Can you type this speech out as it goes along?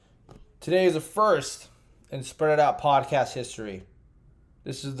Today is the first in Spread It Out podcast history.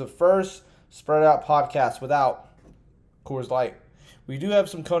 This is the first Spread It Out podcast without Coors Light. We do have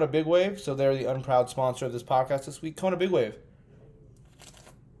some Kona Big Wave, so they're the unproud sponsor of this podcast this week. Kona Big Wave.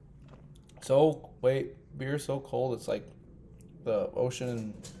 Beer is so cold, it's like the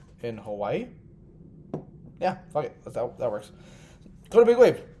ocean in Hawaii. Yeah, fuck it. That works. Kona Big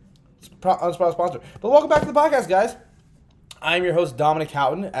Wave. Unproud sponsor. But welcome back to the podcast, guys. I'm your host, Dominic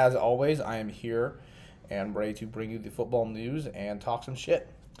Houghton. As always, I am here and ready to bring you the football news and talk some shit.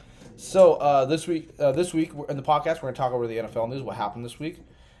 So this week in the podcast, we're going to talk over the NFL news, what happened this week.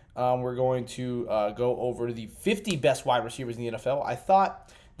 We're going to go over the 50 best wide receivers in the NFL. I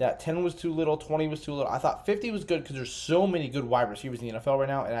thought that 10 was too little, 20 was too little. I thought 50 was good because there's so many good wide receivers in the NFL right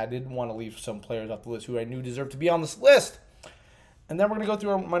now, and I didn't want to leave some players off the list who I knew deserved to be on this list. And then we're going to go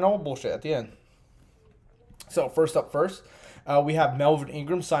through my normal bullshit at the end. So first, we have Melvin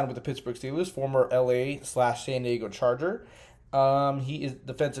Ingram signed with the Pittsburgh Steelers, former LA/San Diego Charger. He is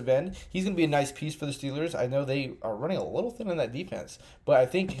defensive end. He's going to be a nice piece for the Steelers. I know they are running a little thin in that defense, but I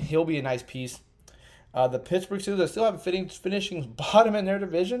think he'll be a nice piece. The Pittsburgh Steelers, I still have finishing bottom in their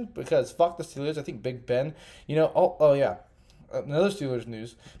division because fuck the Steelers. I think Big Ben, yeah. Another Steelers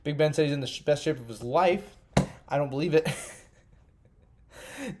news. Big Ben said he's in the best shape of his life. I don't believe it.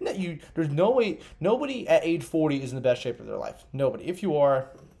 There's no way. Nobody at age 40 is in the best shape of their life. Nobody. If you are,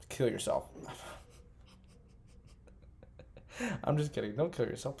 kill yourself. I'm just kidding. Don't kill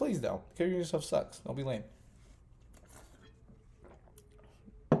yourself. Please don't. Killing yourself sucks. Don't be lame.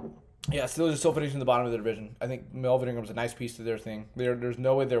 Yeah, Steelers are still finishing the bottom of the division. I think Melvin Ingram's a nice piece to their thing. There's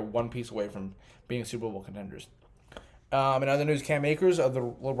no way they're one piece away from being Super Bowl contenders. In other news, Cam Akers, of the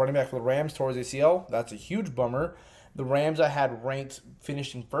running back for the Rams, tore his ACL. That's a huge bummer. The Rams I had ranked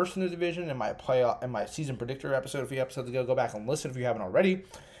finishing first in the division in my season predictor episode a few episodes ago. Go back and listen if you haven't already.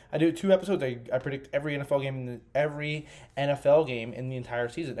 I do 2 episodes. I predict every NFL game in the entire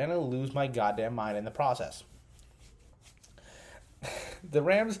season, and I lose my goddamn mind in the process. The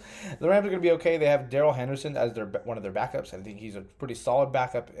Rams are going to be okay. They have Darrell Henderson as one of their backups. I think he's a pretty solid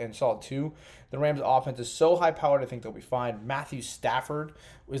backup and solid too. The Rams' offense is so high powered. I think they'll be fine. Matthew Stafford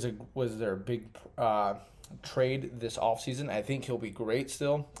was their big trade this offseason. I think he'll be great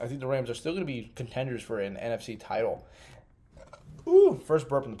still. I think the Rams are still going to be contenders for an NFC title. Ooh, first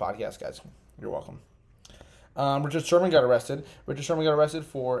burp in the podcast, guys. You're welcome. Richard Sherman got arrested.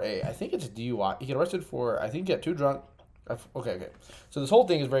 For I think it's a DUI. He got arrested for, I think, get too drunk. Okay. So this whole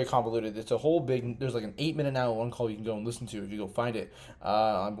thing is very convoluted. It's a whole big, there's like an 8-minute 911 call you can go and listen to if you go find it.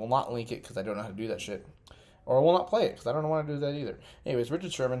 I will not link it because I don't know how to do that shit. Or I will not play it because I don't want to do that either. Anyways,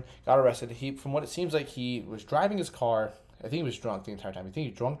 Richard Sherman got arrested. From what it seems like, he was driving his car. I think he was drunk the entire time. I think he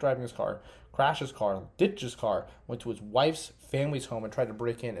was drunk driving his car, crashed his car, ditched his car, went to his wife's family's home and tried to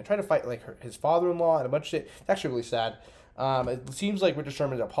break in and tried to fight like his father-in-law and a bunch of shit. It's actually really sad. It seems like Richard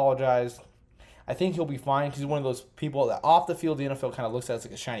Sherman apologized. I think he'll be fine because he's one of those people that off the field the NFL kind of looks at as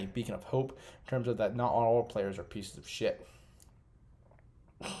like a shiny beacon of hope in terms of that not all players are pieces of shit.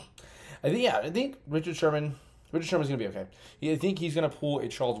 I think Richard Sherman's going to be okay. I think he's going to pull a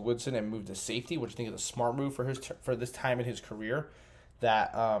Charles Woodson and move to safety, which I think is a smart move for this time in his career.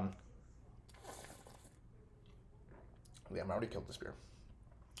 That I already killed this beer.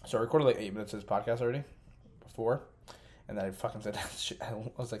 So I recorded like 8 minutes of this podcast already before. And then I fucking said, shit. I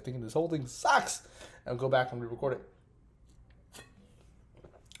was like thinking this whole thing sucks. I'll go back and re-record it.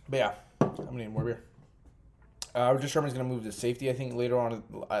 But yeah, I'm going to need more beer. Richard Sherman's going to move to safety, I think, later on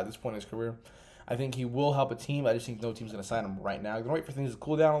at this point in his career. I think he will help a team. I just think no team's going to sign him right now. They're going to wait for things to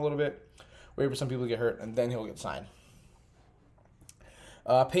cool down a little bit, wait for some people to get hurt, and then he'll get signed.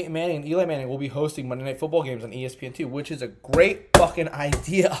 Peyton Manning and Eli Manning will be hosting Monday Night Football games on ESPN2, which is a great fucking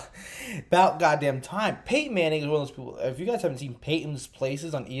idea. About goddamn time. Peyton Manning is one of those people. If you guys haven't seen Peyton's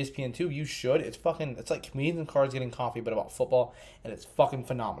Places on ESPN2, you should. It's like comedians in cars getting coffee, but about football, and it's fucking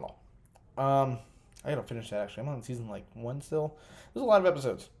phenomenal. I gotta finish that actually. I'm on season 1 still. There's a lot of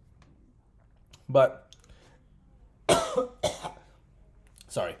episodes. But,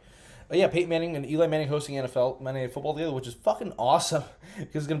 sorry. Yeah, Peyton Manning and Eli Manning hosting NFL Monday Night Football together, which is fucking awesome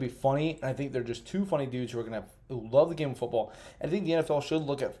because it's going to be funny. And I think they're just 2 funny dudes who love the game of football. And I think the NFL should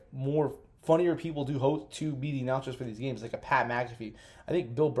look at more funnier people to be the announcers for these games, like a Pat McAfee. I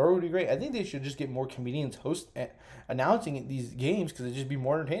think Bill Burr would be great. I think they should just get more comedians announcing these games because it'd just be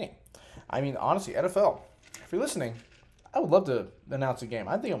more entertaining. I mean, honestly, NFL, if you're listening, I would love to announce a game.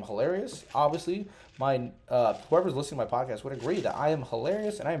 I think I'm hilarious. Obviously, whoever's listening to my podcast would agree that I am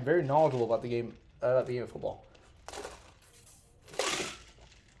hilarious and I am very knowledgeable about the game of football.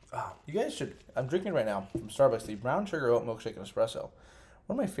 You guys should. I'm drinking right now from Starbucks the brown sugar oat milkshake and espresso.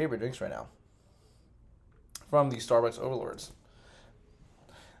 One of my favorite drinks right now. From the Starbucks overlords.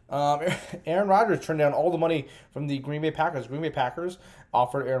 Aaron Rodgers turned down all the money from the Green Bay Packers. Green Bay Packers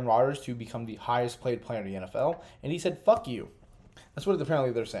offered Aaron Rodgers to become the highest paid player in the NFL, and he said, "Fuck you." That's what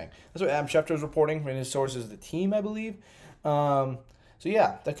apparently they're saying. That's what Adam Schefter is reporting, and his source is the team, I believe. So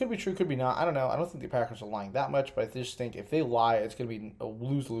yeah, that could be true, could be not. I don't know. I don't think the Packers are lying that much, but I just think if they lie, it's going to be a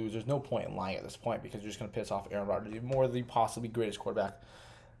lose-lose. There's no point in lying at this point because you're just going to piss off Aaron Rodgers, even more the possibly greatest quarterback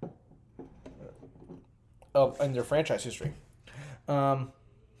in their franchise history.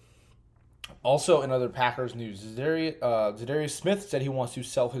 Also, in other Packers news, Zadarius Smith said he wants to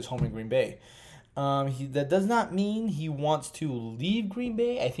sell his home in Green Bay. That does not mean he wants to leave Green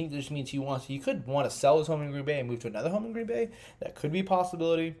Bay. I think that just means he could want to sell his home in Green Bay and move to another home in Green Bay. That could be a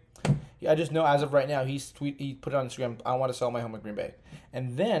possibility. I just know as of right now, he put it on Instagram, "I want to sell my home in Green Bay."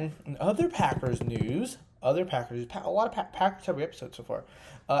 And then, in other Packers news, a lot of Packers every episode so far.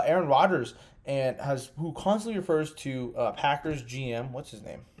 Aaron Rodgers who constantly refers to Packers GM. What's his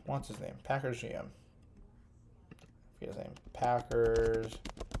name? Packers GM. I forget his name. Packers.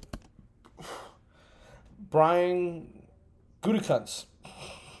 Brian Gutekunst.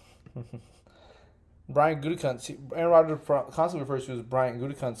 Aaron Rodgers constantly refers to as Brian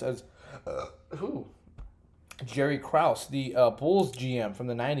Gutekunst as Jerry Krause, the Bulls GM from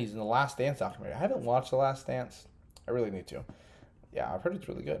the 90s in the Last Dance documentary. I haven't watched The Last Dance. I really need to. Yeah, I've heard it's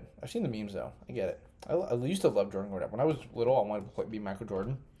really good. I've seen the memes, though. I get it. I used to love Jordan growing up. When I was little, I wanted to be Michael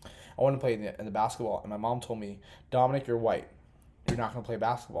Jordan. I wanted to play in the basketball, and my mom told me, "Dominic, you're white. You're not going to play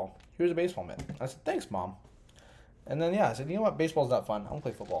basketball. Here's a baseball mitt." I said, "Thanks, Mom." And then, I said, "You know what? Baseball's not fun. I want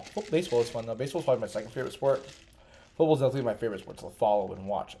to play football." Baseball is fun, though. Baseball's probably my second favorite sport. Football's definitely my favorite sport to follow and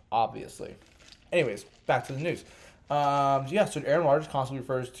watch, obviously. Anyways, back to the news. So Aaron Rodgers constantly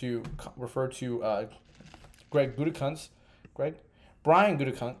refer to Brian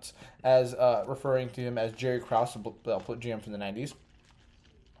Gutekunst as referring to him as Jerry Krause, the GM from the 90s.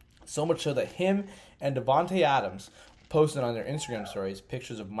 So much so that him and Devontae Adams posted on their Instagram stories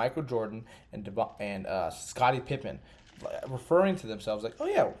pictures of Michael Jordan and Scottie Pippen, referring to themselves like, "Oh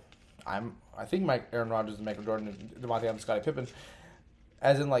yeah, I think Aaron Rodgers and Michael Jordan and Devontae Adams, Scottie Pippen,"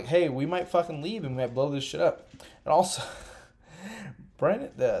 as in like, "Hey, we might fucking leave and we might blow this shit up." And also,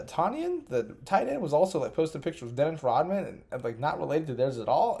 Brandon, the tight end, was also like posting pictures of Dennis Rodman and like not related to theirs at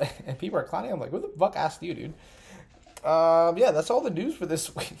all, and people are clowning. I'm like, "Who the fuck asked you, dude?" That's all the news for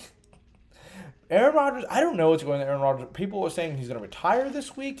this week. Aaron Rodgers, I don't know what's going on with Aaron Rodgers. People are saying he's going to retire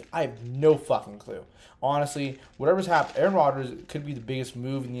this week. I have no fucking clue. Honestly, whatever's happened, Aaron Rodgers could be the biggest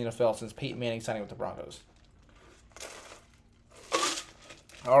move in the NFL since Peyton Manning signing with the Broncos.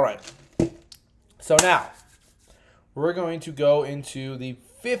 All right. So now, we're going to go into the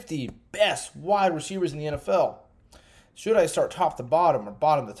 50 best wide receivers in the NFL. Should I start top to bottom or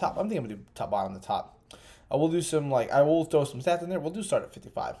bottom to top? I'm thinking I'm going to do top, bottom to top. I will throw some stats in there. We'll start at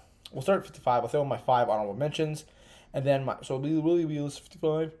 55. We'll start at 55. I'll throw in my 5 honorable mentions, and then so it'll be a list of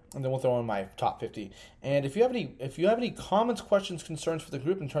 55, and then we'll throw in my top 50. And if you have any comments, questions, concerns for the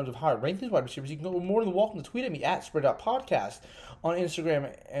group in terms of how I rank these wide receivers, you can go more than welcome to tweet at me at Spread.podcast on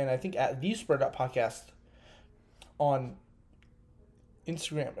Instagram, and I think at the Spread.podcast on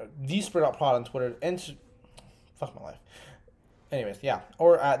Instagram, the Spread.pod on Twitter, and fuck my life. Anyways,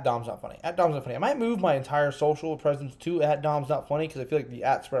 or at Dom's Not Funny. At Dom's Not Funny. I might move my entire social presence to at Dom's Not Funny because I feel like the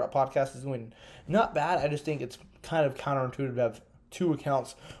at Spread Out Podcast is doing not bad. I just think it's kind of counterintuitive to have 2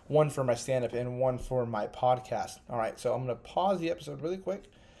 accounts, one for my stand-up and one for my podcast. All right, so I'm going to pause the episode really quick.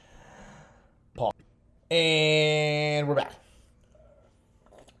 Pause. And we're back.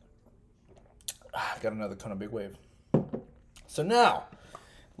 Got another Kona Big Wave. So now,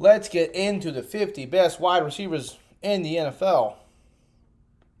 let's get into the 50 best wide receivers in the NFL.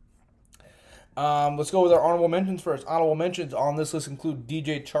 Let's go with our honorable mentions first. Honorable mentions on this list include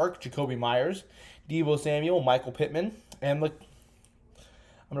DJ Chark, Jacoby Myers, Deebo Samuel, Michael Pittman, and I'm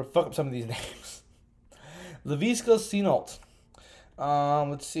going to fuck up some of these names. Laviska Shenault.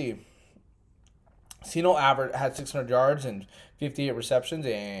 Let's see. Shenault had 600 yards and 58 receptions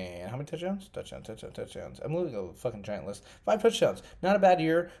and how many touchdowns? Touchdowns. I'm looking at a fucking giant list. 5 touchdowns. Not a bad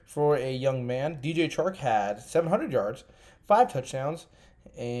year for a young man. DJ Chark had 700 yards, 5 touchdowns,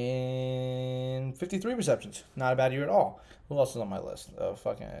 and 53 receptions. Not a bad year at all. Who else is on my list?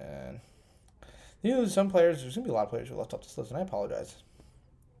 Some players, there's going to be a lot of players who left off this list, and I apologize.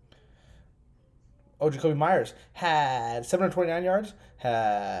 Jacoby Myers had 729 yards,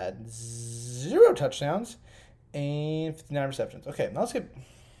 had 0 touchdowns, and 59 receptions. Okay, now let's get...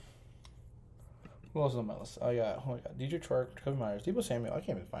 Who else is on my list? Oh, yeah. DJ Chark, Jacoby Myers, Deebo Samuel. I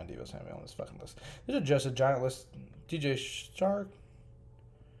can't even find Deebo Samuel on this fucking list. This is just a giant list. DJ Chark,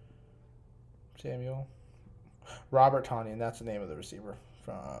 Samuel. Robert Tonyan, that's the name of the receiver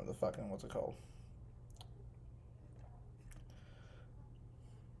from the fucking, what's it called?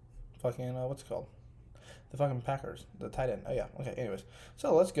 Fucking, what's it called? The fucking Packers, the tight end. Oh, yeah. Okay, anyways.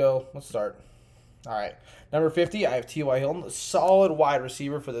 So, let's go. Let's start. All right. Number 50, I have T.Y. Hilton, a solid wide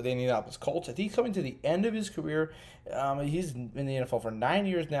receiver for the Indianapolis Colts. I think he's coming to the end of his career. He's in the NFL for 9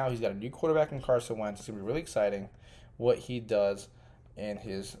 years now. He's got a new quarterback in Carson Wentz. It's going to be really exciting what he does in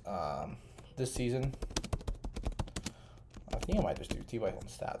his this season. I think I might just do T.Y. Hilton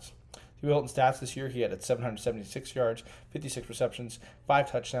stats. T.Y. Hilton stats this year, he had 776 yards, 56 receptions,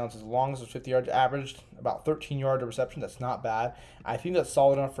 5 touchdowns. As long as it was 50 yards averaged, about 13 yards a reception. That's not bad. I think that's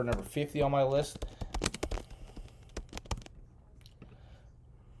solid enough for number 50 on my list.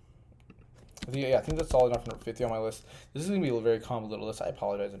 I think that's solid enough for number 50 on my list. This is going to be a very convoluted list. I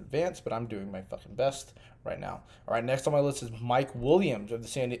apologize in advance, but I'm doing my fucking best right now. All right, next on my list is Mike Williams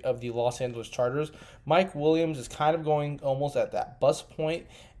of the Los Angeles Chargers. Mike Williams is kind of going almost at that bust point,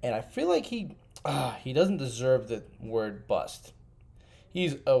 and I feel like he doesn't deserve the word bust.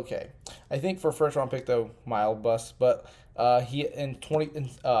 He's okay. I think for a first-round pick, though, mild bust, but he in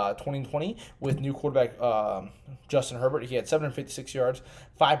 2020 with new quarterback Justin Herbert, he had 756 yards,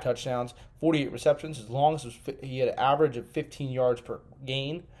 5 touchdowns, 48 receptions. As long as he had an average of 15 yards per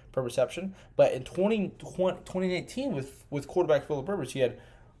gain per reception. But in 2019 with quarterback Philip Rivers, he had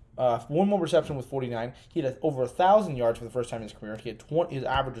one more reception with 49. He had over 1,000 yards for the first time in his career. He had his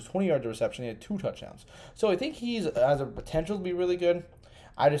average was 20 yards a reception. He had 2 touchdowns. So I think he has a potential to be really good.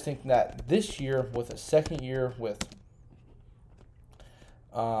 I just think that this year, with a second year with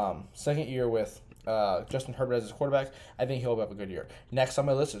Justin Herbert as his quarterback, I think he'll have a good year. Next on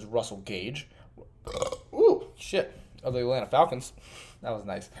my list is Russell Gage. Ooh, shit. Of the Atlanta Falcons. That was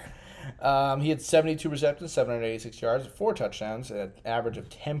nice. He had 72 receptions, 786 yards, 4 touchdowns, an average of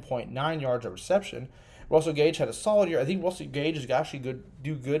 10.9 yards a reception. Russell Gage had a solid year. I think Russell Gage is actually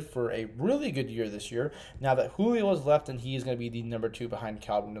do good for a really good year this year. Now that Julio is left, and he is going to be the number 2 behind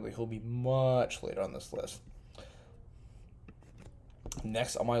Calvin Ridley, who'll be much later on this list.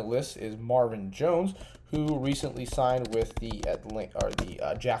 Next on my list is Marvin Jones, who recently signed with the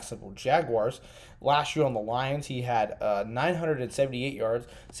Jacksonville Jaguars. Last year on the Lions, he had 978 yards,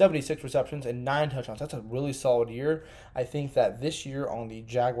 76 receptions, and 9 touchdowns. That's a really solid year. I think that this year on the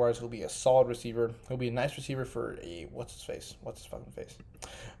Jaguars, he'll be a solid receiver. He'll be a nice receiver for what's his fucking face?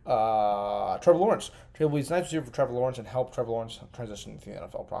 Trevor Lawrence. He'll be a nice receiver for Trevor Lawrence and help Trevor Lawrence transition to the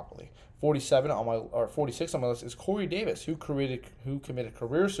NFL properly. 46 on my list is Corey Davis, who committed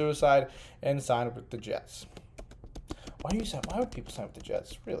career suicide and signed with the Jets. Why would people sign with the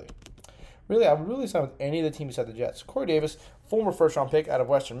Jets? Really, I would really sign with any of the teams besides the Jets. Corey Davis, former first-round pick out of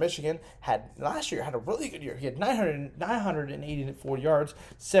Western Michigan, last year had a really good year. He had 984 yards,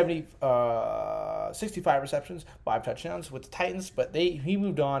 65 receptions, 5 touchdowns with the Titans, but he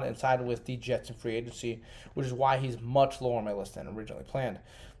moved on and signed with the Jets in free agency, which is why he's much lower on my list than originally planned.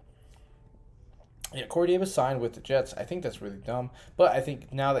 Yeah, Corey Davis signed with the Jets. I think that's really dumb, but I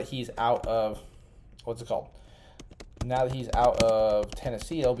think now that he's out of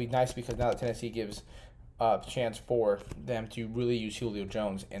Tennessee, it'll be nice because now that Tennessee gives a chance for them to really use Julio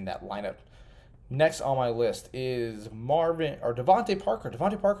Jones in that lineup. Next on my list is Devontae Parker.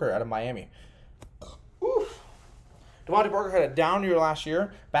 Devontae Parker out of Miami. Oof. Devontae Parker had a down year last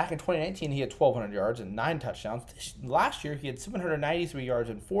year. Back in 2019, he had 1,200 yards and 9 touchdowns. Last year, he had 793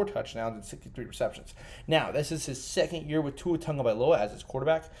 yards and 4 touchdowns and 63 receptions. Now, this is his second year with Tua Tagovailoa as his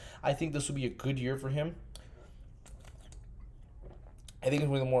quarterback. I think this will be a good year for him. I think he's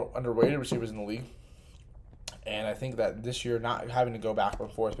one of the more underrated receivers in the league. And I think that this year, not having to go back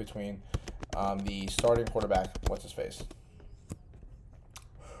and forth between the starting quarterback,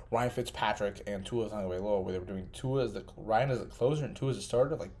 Ryan Fitzpatrick and Tua Tagovailoa, where they were doing Ryan as a closer and Tua as a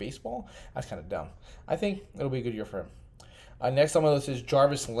starter, like baseball. That's kind of dumb. I think it'll be a good year for him. Next on my list is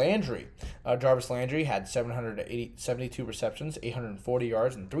Jarvis Landry. Jarvis Landry had 772 receptions, 840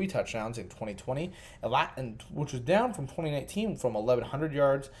 yards, and 3 touchdowns in 2020, which was down from 2019 from 1,100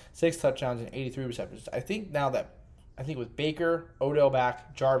 yards, 6 touchdowns, and 83 receptions. I think with Baker, Odell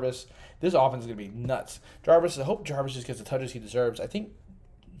back, Jarvis, this offense is going to be nuts. I hope Jarvis just gets the touches he deserves. I think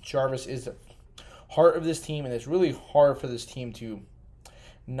Jarvis is the heart of this team, and it's really hard for this team to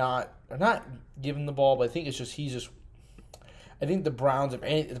not give him the ball, but I think I think the Browns,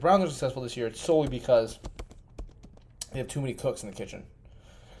 if the Browns are successful this year, it's solely because they have too many cooks in the kitchen.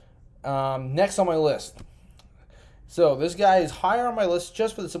 Next on my list. So this guy is higher on my list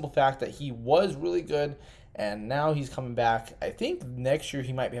just for the simple fact that he was really good, and now he's coming back. I think next year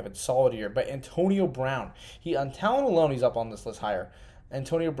he might have a solid year. But Antonio Brown, on talent alone, he's up on this list higher.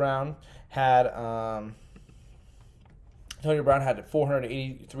 Antonio Brown had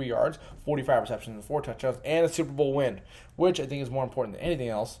 483 yards, 45 receptions, and 4 touchdowns, and a Super Bowl win, which I think is more important than anything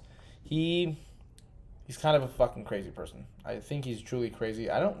else. He's kind of a fucking crazy person. I think he's truly crazy.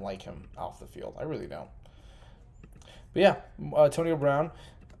 I don't like him off the field. I really don't. But yeah, Antonio Brown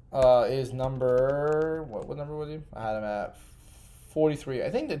is number... What number was he? I had him at 43. I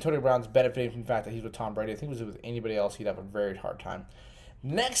think that Antonio Brown's benefiting from the fact that he's with Tom Brady. I think if it was with anybody else, he'd have a very hard time.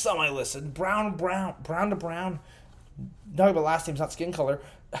 Next on my list is Brown to Brown. Talking about last names, not skin color.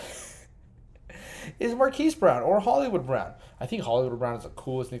 Is Marquise Brown or Hollywood Brown. I think Hollywood Brown is the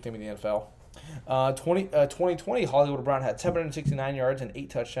coolest nickname in the NFL. 2020, Hollywood Brown had 769 yards and 8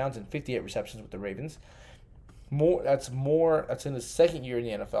 touchdowns and 58 receptions with the Ravens. That's in his second year in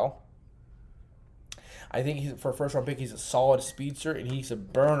the NFL. I think for a first-round pick, he's a solid speedster, and he's a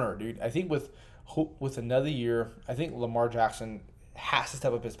burner, dude. I think with another year, I think Lamar Jackson has to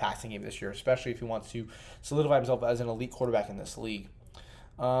step up his passing game this year, especially if he wants to solidify himself as an elite quarterback in this league.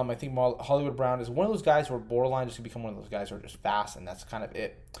 I think Hollywood Brown is one of those guys who are borderline just to become one of those guys who are just fast, and that's kind of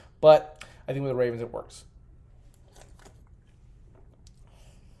it. But I think with the Ravens, it works.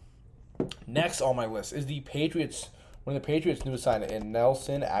 Next on my list is the Patriots. One of the Patriots' newest signing in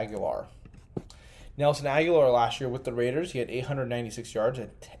Nelson Aguilar. Nelson Aguilar last year with the Raiders, he had 896 yards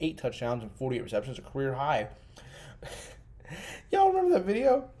and 8 touchdowns and 48 receptions, a career high. Y'all remember that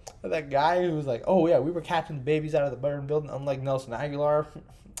video of that guy who was like, oh yeah, we were catching the babies out of the burn building, unlike Nelson Aguilar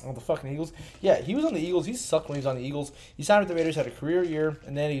on the fucking Eagles. Yeah, he was on the Eagles. He sucked when he was on the Eagles. He signed with the Raiders, had a career year,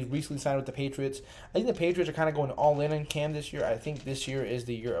 and then he recently signed with the Patriots. I think the Patriots are kind of going all in on Cam this year. I think this year is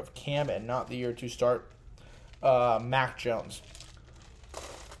the year of Cam and not the year to start Mac Jones.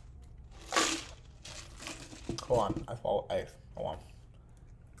 Hold on.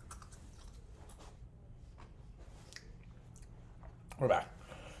 We're back.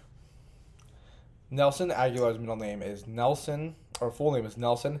 Nelson Aguilar's middle name is Nelson, or full name is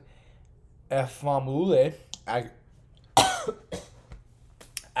Nelson Efamule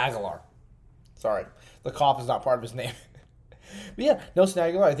Aguilar. Sorry, the cough is not part of his name. But yeah, Nelson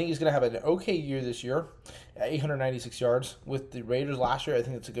Aguilar, I think he's going to have an okay year this year. 896 yards. With the Raiders last year, I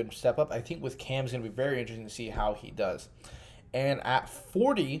think it's a good step up. I think with Cam, it's going to be very interesting to see how he does. And at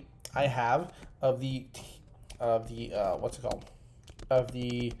 40, I have of the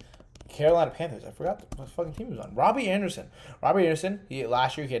Carolina Panthers. I forgot what fucking team he was on. Robbie Anderson.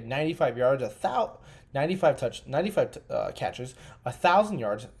 Last year he had 95 yards, 95 catches, 1,000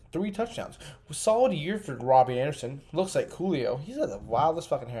 yards, 3 touchdowns. Solid year for Robbie Anderson. Looks like Coolio. He's got the wildest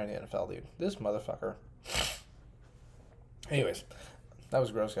fucking hair in the NFL, dude. This motherfucker. Anyways, that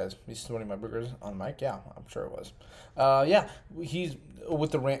was gross, guys. He's snorting my boogers on the mic. Yeah, I'm sure it was. Yeah, he's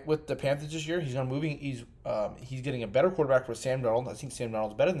with the Panthers this year. He's he's getting a better quarterback with Sam Darnold. I think Sam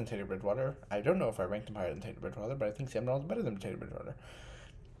Darnold's better than Teddy Bridgewater. I don't know if I ranked him higher than Teddy Bridgewater, but I think Sam Darnold's better than Teddy Bridgewater.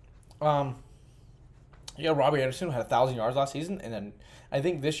 Yeah, Robbie Anderson had 1,000 yards last season, and then I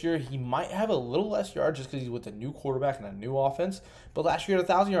think this year he might have a little less yards just because he's with a new quarterback and a new offense. But last year he had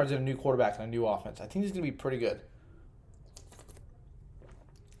 1,000 yards and a new quarterback and a new offense. I think he's going to be pretty good.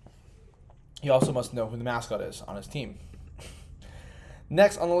 He also must know who the mascot is on his team.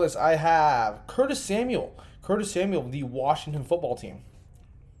 Next on the list, I have Curtis Samuel. Curtis Samuel, the Washington football team.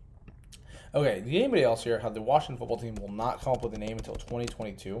 Okay, anybody else here have the Washington football team will not come up with a name until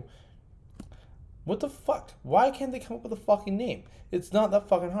 2022? What the fuck? Why can't they come up with a fucking name? It's not that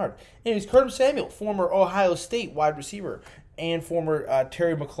fucking hard. Anyways, Curtis Samuel, former Ohio State wide receiver and former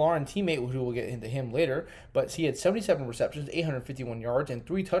Terry McLaurin teammate, who we'll get into him later. But he had 77 receptions, 851 yards, and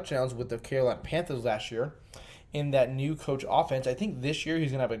 3 touchdowns with the Carolina Panthers last year in that new coach offense. I think this year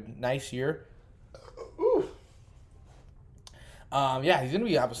he's going to have a nice year. Ooh. Yeah, he's going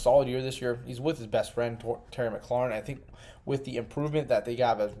to have a solid year this year. He's with his best friend, Terry McLaurin. I think with the improvement that they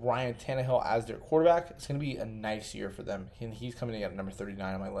got as Ryan Tannehill as their quarterback, it's going to be a nice year for them. And he's coming in at number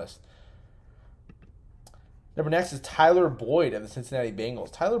 39 on my list. Number next is Tyler Boyd of the Cincinnati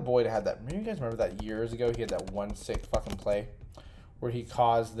Bengals. Tyler Boyd had that. Maybe you guys remember that years ago? He had that 1-6 fucking play where he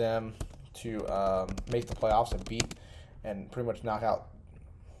caused them to make the playoffs and beat and pretty much knock out.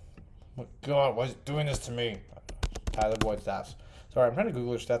 Oh my God, why is it doing this to me? Tyler Boyd stats. Sorry, I'm trying to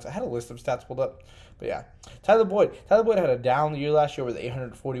Google his stats. I had a list of stats pulled up. But yeah, Tyler Boyd. Tyler Boyd had a down year last year with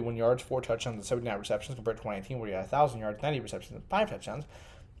 841 yards, 4 touchdowns, and 79 receptions compared to 2019 where he had 1,000 yards, 90 receptions, and 5 touchdowns.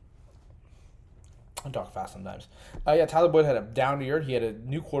 I talk fast sometimes. Yeah, Tyler Boyd had a down year. He had a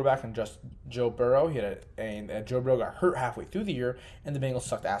new quarterback in just Joe Burrow. And Joe Burrow got hurt halfway through the year, and the Bengals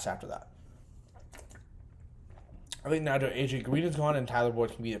sucked ass after that. I think now that AJ Green is gone and Tyler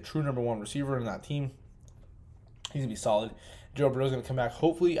Boyd can be a true number 1 receiver in that team, he's going to be solid. Joe Burrow's going to come back.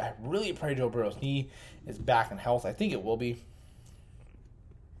 Hopefully, I really pray Joe Burrow's knee is back in health. I think it will be.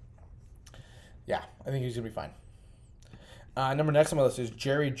 Yeah, I think he's going to be fine. Number next on my list is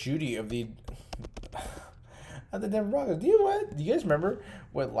Jerry Jeudy of the Denver Broncos. Do you guys remember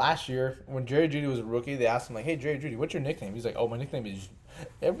what last year when Jerry Jeudy was a rookie? They asked him like, "Hey, Jerry Jeudy, what's your nickname?" He's like, "Oh, my nickname is."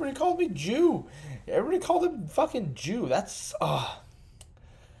 Everybody called me Jew. Everybody called him fucking Jew. That's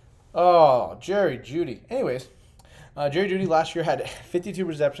Jerry Jeudy. Anyways, Jerry Jeudy last year had 52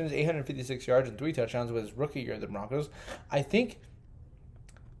 receptions, 856 yards, and 3 touchdowns with his rookie year at the Broncos. I think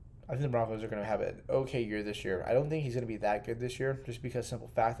the Broncos are going to have an okay year this year. I don't think he's going to be that good this year, just because simple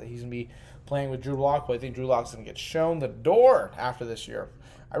fact that he's going to be playing with Drew Lock. But I think Drew Lock's going to get shown the door after this year.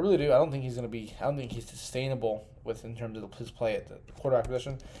 I really do. I don't think he's sustainable in terms of his play at the quarterback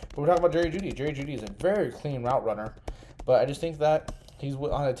position. But we're talking about Jerry Jeudy. Jerry Jeudy is a very clean route runner, but I just think that he's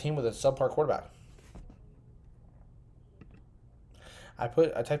on a team with a subpar quarterback. I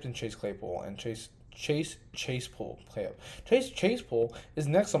typed in Chase Claypool and Chase Claypool. Chase Claypool is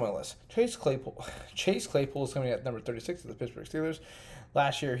next on my list. Chase Claypool is coming at number 36 of the Pittsburgh Steelers.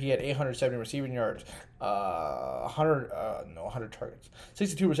 Last year, he had 870 receiving yards, 100 targets,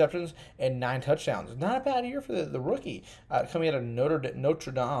 62 receptions, and 9 touchdowns. Not a bad year for the rookie. Coming out of Notre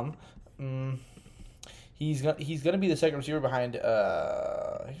Dame, he's going to be the second receiver behind.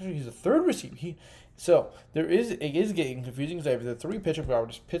 He's the third receiver. It is getting confusing because I have the 3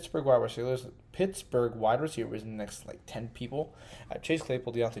 Pittsburgh wide receivers in the next 10 people. Chase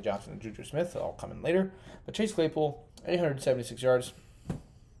Claypool, Deontay Johnson, and Juju Smith. They'll all come in later. But Chase Claypool, 876 yards.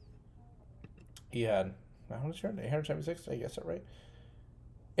 He had, how much yards? 876? I guess that's right.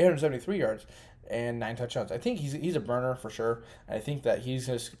 873 yards and 9 touchdowns. I think he's a burner for sure. And I think that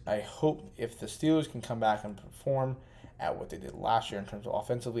I hope if the Steelers can come back and perform at what they did last year in terms of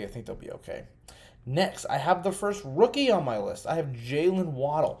offensively, I think they'll be okay. Next, I have the first rookie on my list. I have Jalen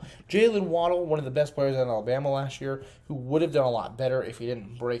Waddle. Jalen Waddle, one of the best players in Alabama last year, who would have done a lot better if he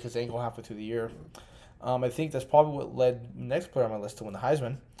didn't break his ankle halfway through the year. I think that's probably what led the next player on my list to win the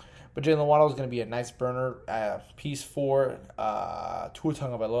Heisman. But Jalen Waddle is going to be a nice burner piece for Tua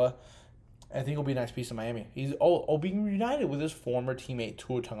Tagovailoa. I think he'll be a nice piece in Miami. He's being reunited with his former teammate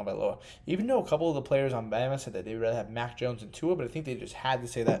Tua Tagovailoa. Even though a couple of the players on Bama said that they would rather have Mac Jones and Tua, but I think they just had to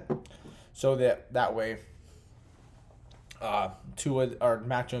say that so that way Tua or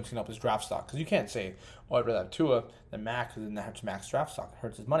Mac Jones can help his draft stock. Because you can't say, I'd rather have Tua than Mac, because then that hurts Mac's draft stock. It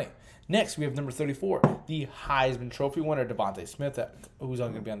hurts his money. Next, we have number 34, the Heisman Trophy winner, Devontae Smith, who's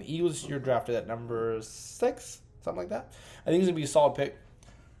going to be on the Eagles this year, drafted at number 6, something like that. I think he's going to be a solid pick.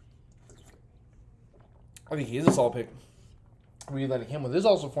 I think he is a solid pick. Reuniting him with his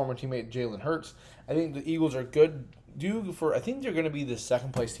also former teammate Jalen Hurts. I think the Eagles are good. I think they're going to be the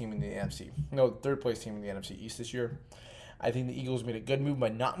second place team in the NFC. No, third place team in the NFC East this year. I think the Eagles made a good move by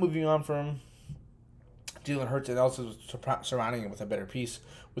not moving on from Jalen Hurts and also surrounding him with a better piece,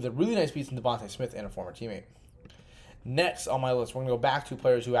 with a really nice piece in Devontae Smith and a former teammate. Next on my list, we're going to go back to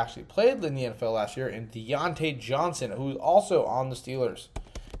players who actually played in the NFL last year, and Deontay Johnson, who's also on the Steelers.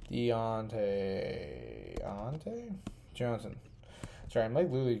 Deontay Johnson. Sorry, I'm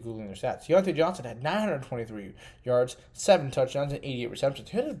literally Googling their stats. Deontay Johnson had 923 yards, 7 touchdowns, and 88 receptions.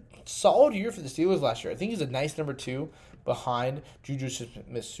 He had a solid year for the Steelers last year. I think he's a nice number 2 behind Juju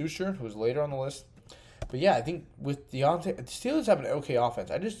Smith-Schuster, who was later on the list. But yeah, I think with Deontay, the Steelers have an okay offense.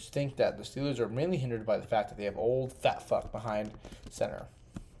 I just think that the Steelers are mainly hindered by the fact that they have old fat fuck behind center.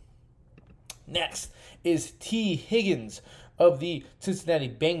 Next is T. Higgins of the Cincinnati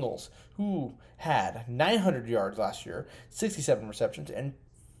Bengals, who had 900 yards last year, 67 receptions, and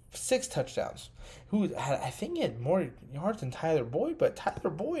 6 touchdowns. I think he had more yards than Tyler Boyd, but Tyler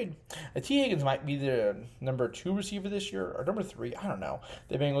Boyd, T. Higgins might be the number 2 receiver this year, or number 3, I don't know.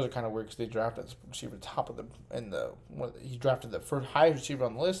 The Bengals are kind of weird because they drafted this receiver top of he drafted the first highest receiver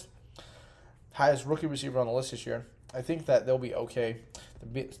on the list, highest rookie receiver on the list this year. I think that they'll be okay.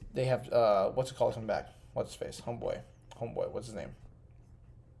 They have, what's it called, coming back? What's his face? Homeboy, what's his name?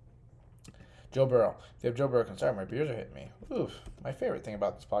 Joe Burrow. They have Joe Burrow. Sorry, my beers are hitting me. Oof. My favorite thing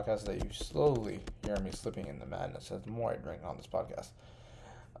about this podcast is that you slowly hear me slipping into madness as the more I drink on this podcast.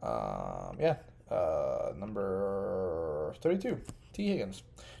 Number 32, T. Higgins.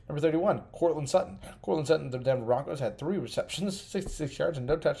 Number 31, Courtland Sutton. Courtland Sutton, the Denver Broncos, had 3 receptions, 66 yards, and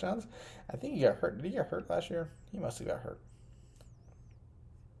no touchdowns. I think he got hurt. Did he get hurt last year? He must have got hurt.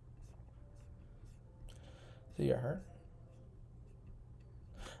 Did he get hurt?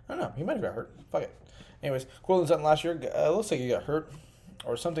 I don't know. He might have got hurt. Fuck it. Anyways, Courtland Sutton last year, looks like he got hurt.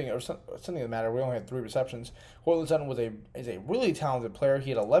 or something that mattered. We only had 3 receptions. Cortland Sutton is a really talented player.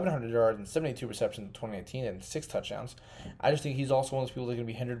 He had 1,100 yards and 72 receptions in 2019 and 6 touchdowns. I just think he's also one of those people that can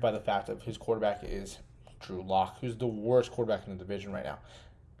be hindered by the fact that his quarterback is Drew Lock, who's the worst quarterback in the division right now.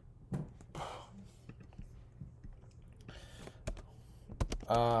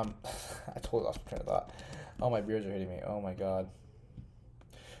 I totally lost my train of thought. Oh, my beers are hitting me. Oh my god.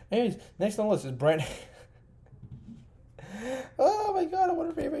 Anyways, next on the list is Brandon. Oh my god, I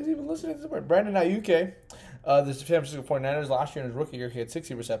wonder if anybody's even listening to this word. Brandon Ayuke. The San Francisco 49ers last year in his rookie year, he had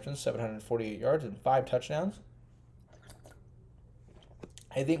 60 receptions, 748 yards, and 5 touchdowns.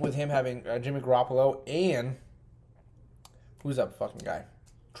 I think with him having Jimmy Garoppolo and who's that fucking guy?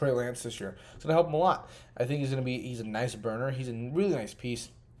 Trey Lance this year. It's going to help him a lot. I think he's a nice burner. He's a really nice piece.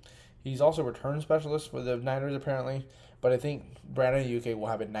 He's also a return specialist for the Niners apparently. But I think Brandon Ayuke will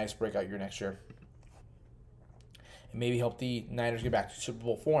have a nice breakout year next year. And maybe help the Niners get back to Super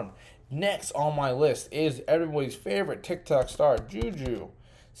Bowl form. Next on my list is everybody's favorite TikTok star, Juju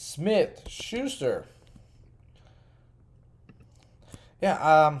Smith-Schuster.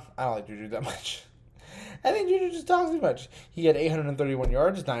 Yeah, I don't like Juju that much. I think Juju just talks too much. He had 831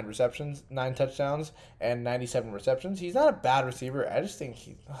 yards, 9 receptions, 9 touchdowns, and 97 receptions. He's not a bad receiver. I just think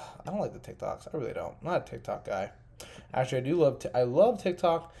I don't like the TikToks. I really don't. I'm not a TikTok guy. Actually, I love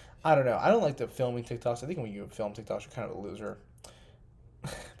TikTok. I don't know. I don't like the filming TikToks. I think when you film TikToks, you're kind of a loser.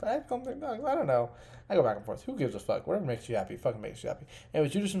 But I film TikToks. I don't know. I go back and forth. Who gives a fuck? Whatever makes you happy, fucking makes you happy.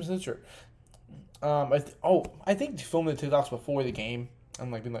 Anyways, Juju Smith-Schuster. I think filming the TikToks before the game, I'm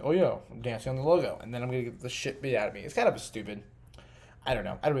like being like, oh yeah, I'm dancing on the logo, and then I'm gonna get the shit beat out of me. It's kind of stupid. I don't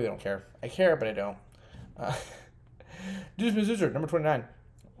know. I really don't care. I care, but I don't. Juju Smith-Schuster, number 29,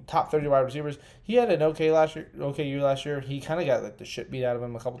 top 30 wide receivers. He had an okay year last year. He kind of got like the shit beat out of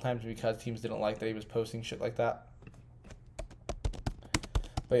him a couple times because teams didn't like that he was posting shit like that.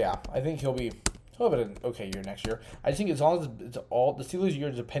 But yeah, I think he'll have an okay year next year. I just think as long as it's all the Steelers' year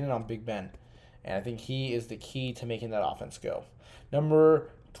is dependent on Big Ben. And I think he is the key to making that offense go.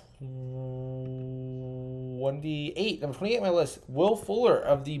 Number 28 on my list, Will Fuller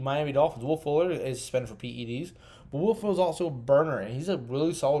of the Miami Dolphins. Will Fuller is suspended for PEDs, but Will Fuller is also a burner, and he's a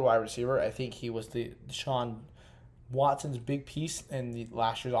really solid wide receiver. I think he was the Deshaun Watson's big piece in the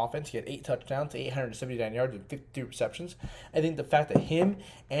last year's offense. He had 8 touchdowns, 879 yards, and 52 receptions. I think the fact that him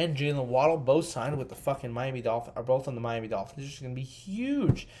and Jalen Waddle both signed with the fucking Miami Dolphins are both on the Miami Dolphins is just going to be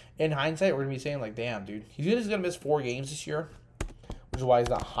huge. In hindsight, we're going to be saying, like, damn, dude, he's going to miss 4 games this year, which is why he's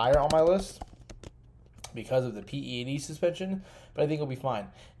not higher on my list because of the PED suspension, but I think he'll be fine.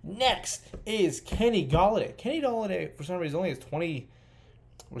 Next is Kenny Golladay. Kenny Golladay, for some reason, only has 20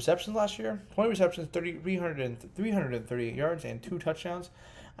 receptions last year. 20 receptions, 338 yards, and 2 touchdowns.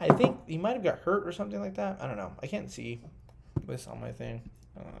 I think he might have got hurt or something like that. I don't know. I can't see this on my thing.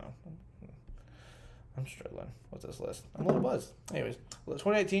 I don't know. I'm struggling. What's this list? I'm a little buzzed. Anyways,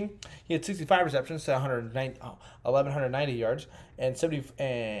 2018, he had 65 receptions to 1,190 yards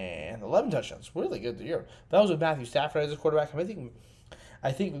and 11 touchdowns. Really good year. That was with Matthew Stafford as a quarterback.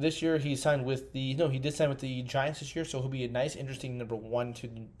 I think this year he did sign with the Giants this year, so he'll be a nice, interesting number 1 to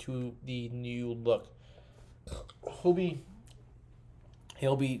the new look. He'll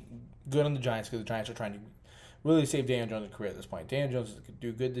be good on the Giants because the Giants are trying to really save Daniel Jones' career at this point. Daniel Jones is going to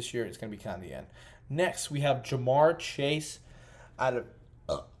do good this year. It's going to be kind of the end. Next, we have Jamar Chase out of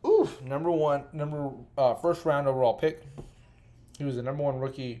first round overall pick. He was the number 1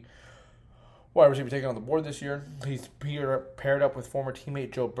 rookie wide receiver taken on the board this year. He's paired up with former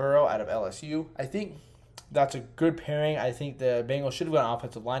teammate Joe Burrow out of LSU. I think that's a good pairing. I think the Bengals should have got an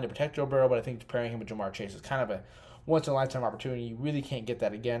offensive line to protect Joe Burrow, but I think pairing him with Jamar Chase is kind of a once-in-a-lifetime opportunity. You really can't get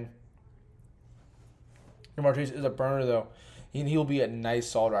that again. Jamar Chase is a burner, though. He'll be a nice,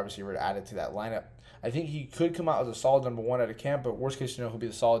 solid wide receiver added to that lineup. I think he could come out as a solid number 1 out of camp, but worst case scenario, he'll be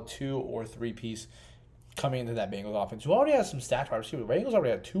the solid 2 or 3 piece coming into that Bengals offense, who already has some stacked wide receivers. Bengals already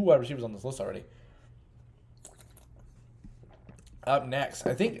have 2 wide receivers on this list already. Up next,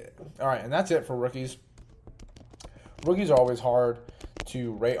 I think, all right, and that's it for rookies. Rookies are always hard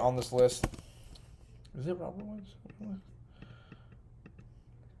to rate on this list. Is it Robert Woods?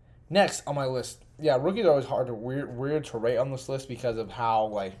 Next on my list, yeah, rookies are always hard to weird to rate on this list because of how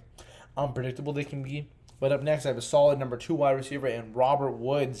like unpredictable they can be. But up next, I have a solid number 2 wide receiver in Robert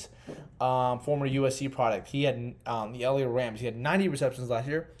Woods, former USC product. He had the LA Rams. He had 90 receptions last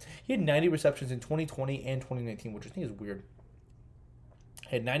year. He had 90 receptions in 2020 and 2019, which I think is weird.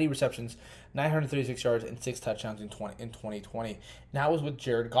 He had 90 receptions, 936 yards, and 6 touchdowns in 2020. Now it was with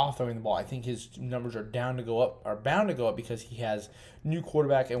Jared Goff throwing the ball. I think his numbers are bound to go up because he has new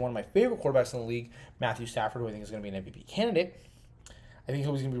quarterback and one of my favorite quarterbacks in the league, Matthew Stafford, who I think is going to be an MVP candidate. I think he's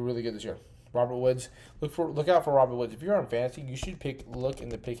going to be really good this year. Robert Woods. Look out for Robert Woods. If you're on fantasy, you should look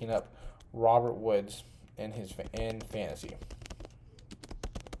into picking up Robert Woods in fantasy.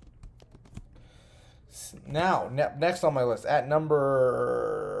 Now, next on my list, at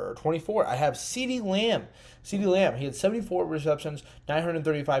number 24, I have CeeDee Lamb. CeeDee Lamb, he had 74 receptions,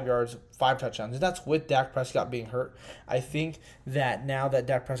 935 yards, 5 touchdowns. And that's with Dak Prescott being hurt. I think that now that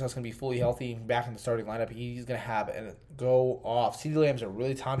Dak Prescott's going to be fully healthy, back in the starting lineup, he's going to have it go off. CeeDee Lamb's a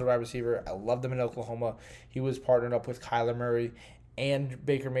really talented wide receiver. I love him in Oklahoma. He was partnered up with Kyler Murray and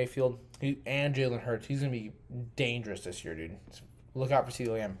Baker Mayfield and Jalen Hurts. He's going to be dangerous this year, dude. Look out for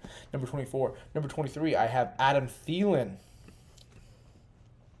CeeDee Lamb. Number 24. Number 23, I have Adam Thielen.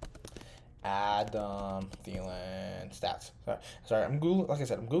 Adam Thielen stats. Sorry, I'm Googling. Like I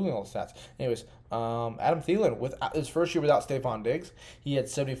said, I'm Googling all the stats. Anyways, Adam Thielen, with his first year without Stephon Diggs, he had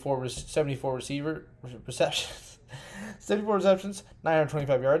 74 receptions, 74 receptions,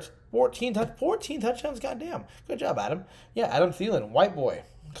 925 yards, 14 touchdowns. Goddamn, good job, Adam. Yeah, Adam Thielen, white boy,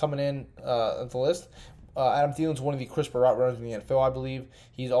 coming in at the list. Adam Thielen's one of the crisper route runners in the NFL, I believe.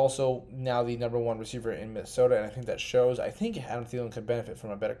 He's also now the number 1 receiver in Minnesota, and I think that shows. I think Adam Thielen could benefit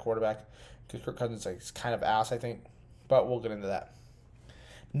from a better quarterback because Kirk Cousins is kind of ass, I think. But we'll get into that.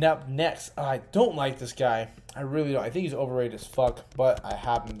 Now, next, I don't like this guy. I really don't. I think he's overrated as fuck, but I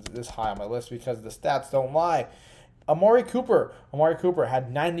have him this high on my list because the stats don't lie. Amari Cooper. Amari Cooper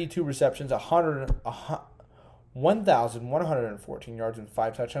had 92 receptions, 1,114 yards and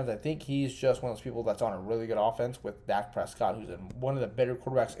 5 touchdowns. I think he's just one of those people that's on a really good offense with Dak Prescott, who's one of the better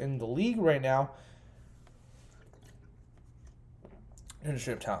quarterbacks in the league right now.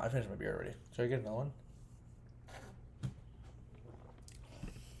 Industry of talent. I finished my beer already. Should I get another one?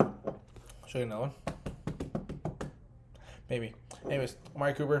 Should I get another one? Maybe. Anyways,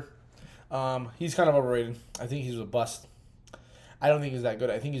 Amari Cooper. He's kind of overrated. I think he's a bust. I don't think he's that good.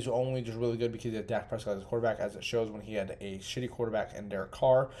 I think he's only just really good because he had Dak Prescott as a quarterback, as it shows when he had a shitty quarterback and Derek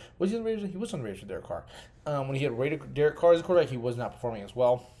Carr. Was he on the Raiders? He was on the Raiders with Derek Carr. When he had Derek Carr as a quarterback, he was not performing as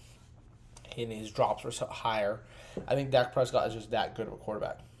well, and his drops were higher. I think Dak Prescott is just that good of a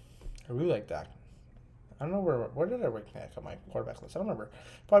quarterback. I really like Dak. I don't know where did I rank Dak on my quarterback list? I don't remember.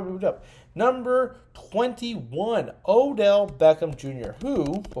 Probably moved up. Number 21, Odell Beckham Jr.,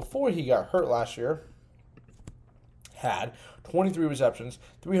 who, before he got hurt last year, had 23 receptions,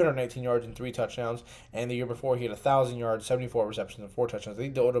 318 yards, and 3 touchdowns. And the year before, he had 1,000 yards, 74 receptions, and 4 touchdowns. I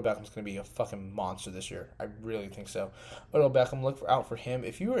think the Odell Beckham's going to be a fucking monster this year. I really think so. Odell Beckham, look out for him.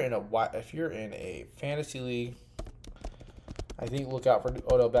 If you're in a fantasy league, I think look out for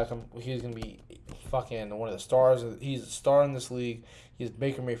Odell Beckham. He's going to be fucking one of the stars. He's a star in this league. He has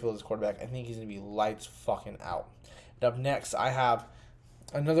Baker Mayfield as quarterback. I think he's going to be lights fucking out. And up next, I have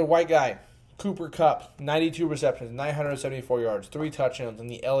another white guy. Cooper Kupp, 92 receptions, 974 yards, 3 touchdowns in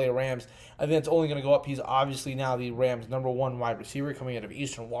the LA Rams. I think it's only going to go up. He's obviously now the Rams' number 1 wide receiver coming out of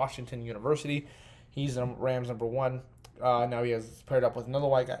Eastern Washington University. He's the Rams' number 1. Now he has paired up with another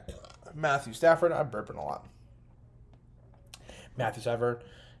white guy, Matthew Stafford. I'm burping a lot. Matthew Stafford,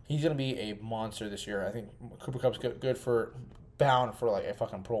 he's going to be a monster this year. I think Cooper Kupp's bound for like a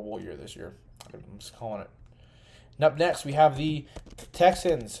fucking Pro Bowl year this year. I'm just calling it. And up next, we have the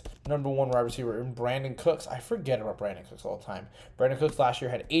Texans' number 1 wide receiver in Brandon Cooks. I forget about Brandon Cooks all the time. Brandon Cooks last year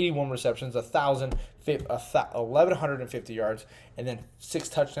had 81 receptions, 1,150 yards, and then 6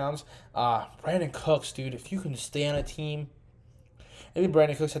 touchdowns. Brandon Cooks, dude, if you can stay on a team, I think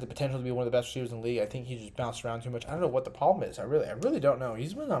Brandon Cooks had the potential to be one of the best receivers in the league. I think he just bounced around too much. I don't know what the problem is. I really don't know.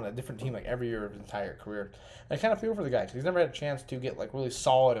 He's been on a different team like every year of his entire career. And I kind of feel for the guy because he's never had a chance to get like really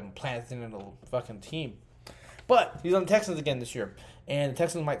solid and planted in a fucking team. But he's on the Texans again this year. And the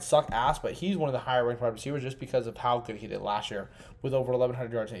Texans might suck ass, but he's one of the higher ranked wide receivers just because of how good he did last year with over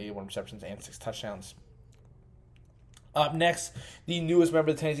 1,100 yards and 81 receptions and 6 touchdowns. Up next, the newest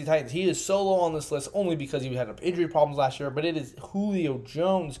member of the Tennessee Titans. He is so low on this list only because he had injury problems last year, but it is Julio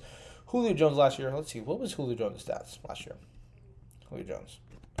Jones. Julio Jones last year. Let's see. What was Julio Jones' stats last year? Julio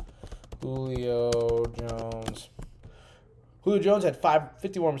Jones. Julio Jones had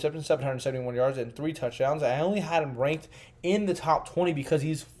 51 receptions, 771 yards, and 3 touchdowns. I only had him ranked in the top 20 because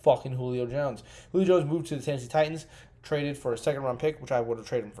he's fucking Julio Jones. Julio Jones moved to the Tennessee Titans, traded for a second-round pick, which I would have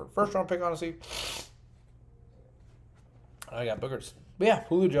traded him for a first-round pick, honestly. I got boogers. But yeah,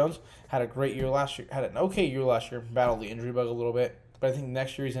 Julio Jones had a great year last year. Had an okay year last year. Battled the injury bug a little bit. But I think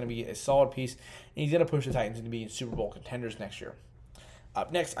next year he's going to be a solid piece. And he's going to push the Titans into being Super Bowl contenders next year.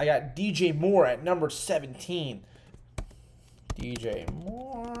 Up next, I got DJ Moore at number 17. DJ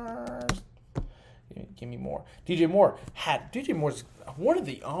Moore. Give me more. DJ Moore's one of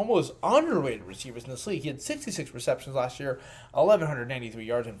the almost underrated receivers in this league. He had 66 receptions last year, 1,193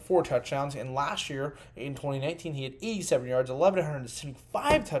 yards, and 4 touchdowns. And last year, in 2019, he had 87 yards,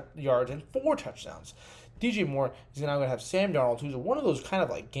 1,175 yards, and 4 touchdowns. DJ Moore is now going to have Sam Darnold, who's one of those kind of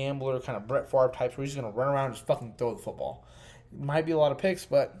like gambler, kind of Brett Favre types, where he's going to run around and just fucking throw the football. Might be a lot of picks,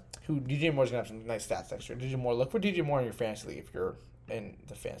 but DJ Moore's going to have some nice stats next year. DJ Moore, look for DJ Moore in your fantasy league if you're in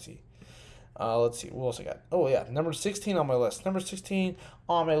the fantasy. Let's see. What else I got? Oh, yeah. Number 16 on my list. Number 16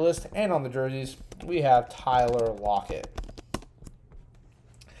 on my list and on the jerseys, we have Tyler Lockett.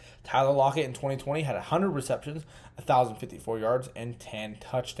 Tyler Lockett in 2020 had 100 receptions, 1,054 yards, and 10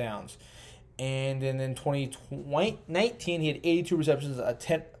 touchdowns. And then in 2019, he had 82 receptions,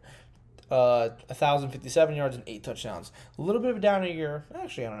 1,057 yards, and 8 touchdowns. A little bit of a down year.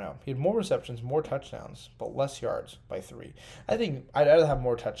 Actually, I don't know. He had more receptions, more touchdowns, but less yards by 3. I think I'd rather have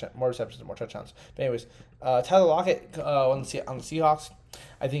more receptions and more touchdowns. But anyways, Tyler Lockett on the Seahawks,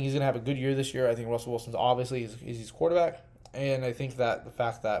 I think he's going to have a good year this year. I think Russell Wilson's obviously is his quarterback. And I think that the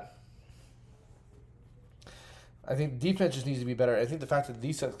fact that defense just needs to be better. I think the fact that the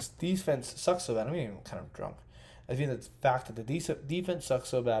defense sucks so bad. I'm getting kind of drunk. I think the fact that the defense sucks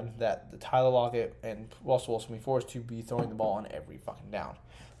so bad that the Tyler Lockett and Russell Wilson will be forced to be throwing the ball on every fucking down.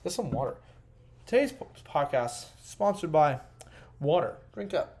 Get some water. Today's podcast sponsored by water.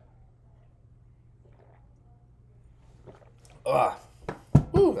 Drink up.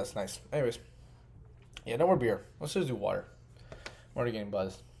 Ooh, that's nice. Anyways, yeah, no more beer. Let's just do water. I'm already getting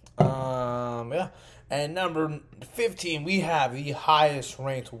buzzed. Yeah. And number 15, we have the highest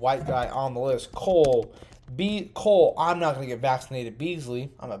ranked white guy on the list, Cole. I'm not going to get vaccinated.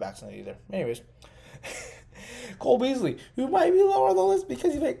 Beasley. I'm not vaccinated either. Anyways. Cole Beasley, who might be lower on the list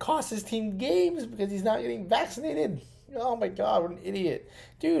because he might cost his team games because he's not getting vaccinated. Oh my God, what an idiot.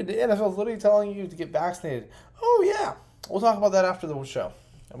 Dude, the NFL is literally telling you to get vaccinated. Oh yeah. We'll talk about that after the show.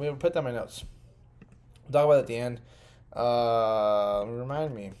 I'm going to put that in my notes. We'll talk about it at the end.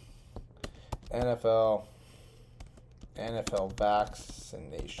 Remind me. NFL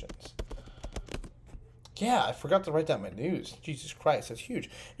vaccinations. Yeah, I forgot to write down my news. Jesus Christ, that's huge.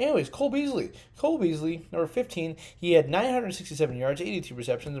 Anyways, Cole Beasley, number 15. He had 967 yards, 82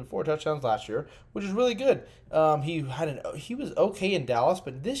 receptions, and 4 touchdowns last year, which is really good. He was okay in Dallas,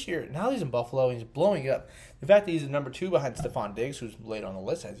 but this year, now he's in Buffalo, and he's blowing up. The fact that he's number 2 behind Stephon Diggs, who's late on the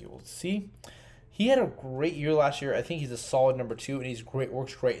list, as you will see. He had a great year last year. I think he's a solid number 2, and he's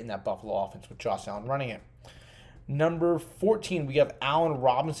works great in that Buffalo offense with Josh Allen running it. Number 14, we have Allen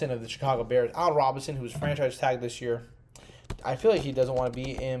Robinson of the Chicago Bears. Allen Robinson, who was franchise tagged this year. I feel like he doesn't want to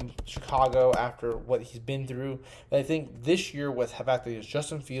be in Chicago after what he's been through. But I think this year, with the fact that he has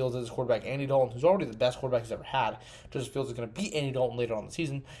Justin Fields as his quarterback, Andy Dalton, who's already the best quarterback he's ever had, Justin Fields is going to beat Andy Dalton later on in the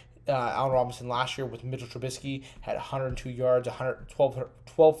season. Allen Robinson last year with Mitchell Trubisky had 102 yards,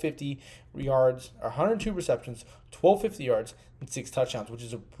 1,250 yards, 102 receptions, 1,250 yards, and 6 touchdowns, which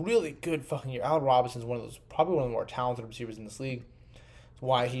is a really good fucking year. Allen Robinson is probably one of the more talented receivers in this league. That's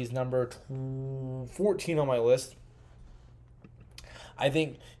why he's number 14 on my list. I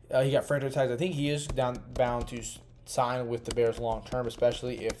think he got franchise tags. I think he is bound to sign with the Bears long term,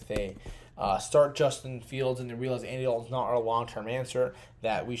 especially if they start Justin Fields and they realize Andy Dalton's not our long-term answer,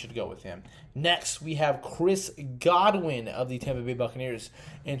 that we should go with him. Next, we have Chris Godwin of the Tampa Bay Buccaneers.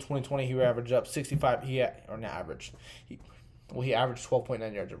 In 2020, he averaged up 65. He averaged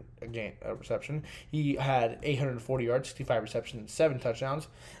 12.9 yards a reception. He had 840 yards, 65 receptions, and 7 touchdowns.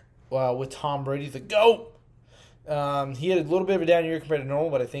 With Tom Brady, the GOAT. He had a little bit of a down year compared to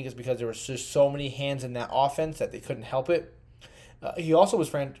normal, but I think it's because there was just so many hands in that offense that they couldn't help it. He also was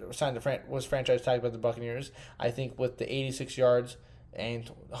franchise tagged by the Buccaneers. I think with the 86 yards and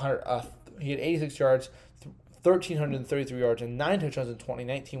he had 86 yards, 1,333 yards, and 9 touchdowns in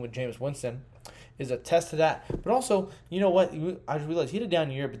 2019 with Jameis Winston is a test to that. But also, you know what? I just realized he had a down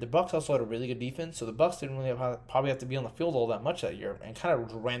year, but the Bucs also had a really good defense, so the Bucs didn't really probably have to be on the field all that much that year, and kind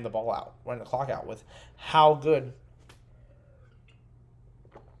of ran the clock out with how good.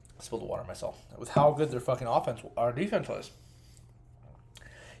 I spilled the water myself. With how good their fucking defense was.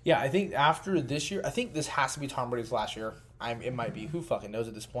 Yeah, I think after this year, I think this has to be Tom Brady's last year. It might be. Who fucking knows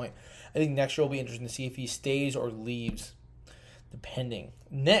at this point? I think next year will be interesting to see if he stays or leaves, depending.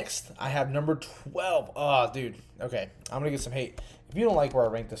 Next, I have number 12. Oh, dude. Okay, I'm going to get some hate. If you don't like where I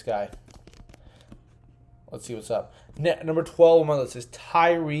rank this guy, let's see what's up. Number 12 on my list is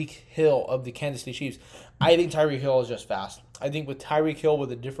Tyreek Hill of the Kansas City Chiefs. I think Tyreek Hill is just fast. I think with Tyreek Hill,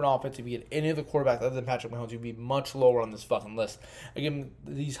 with a different offense, if you get any of the quarterbacks other than Patrick Mahomes, you'd be much lower on this fucking list. I give him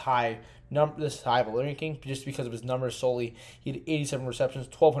this high of a ranking just because of his numbers solely. He had 87 receptions,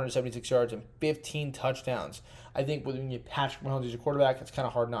 1,276 yards, and 15 touchdowns. I think when you Patrick Mahomes as your quarterback, it's kind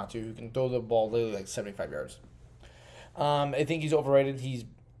of hard not to. You can throw the ball literally like 75 yards. I think he's overrated.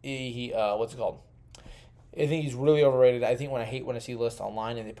 What's it called? I think he's really overrated. I think when I see lists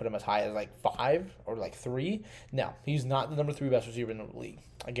online and they put him as high as like 5 or like 3. No, he's not the number 3 best receiver in the league.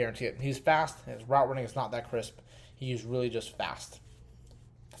 I guarantee it. He's fast. His route running is not that crisp. He's really just fast.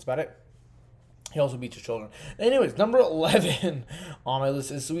 That's about it. He also beats his children. Anyways, number 11 on my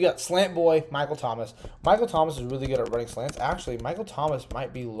list is, so we got Slant Boy, Michael Thomas. Michael Thomas is really good at running slants. Actually, Michael Thomas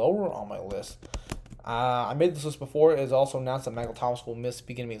might be lower on my list. I made this list before. It is also announced that Michael Thomas will miss the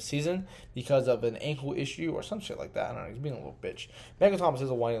beginning of the season because of an ankle issue or some shit like that. I don't know. He's being a little bitch. Michael Thomas is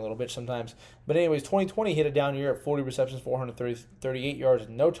a whiny little bitch sometimes. But anyways, 2020 hit a down year at 40 receptions, 438 yards,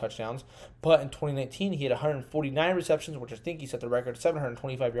 and no touchdowns. But in 2019, he had 149 receptions, which I think he set the record,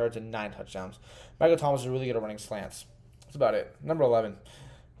 725 yards, and 9 touchdowns. Michael Thomas is really good at running slants. That's about it. Number 11.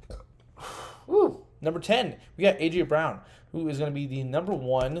 Woo. Number 10, we got A.J. Brown, who is going to be the number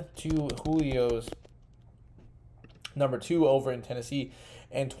 1 to Julio's number 2 over in Tennessee.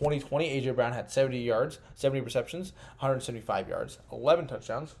 In 2020, A.J. Brown had 70 receptions, 175 yards, 11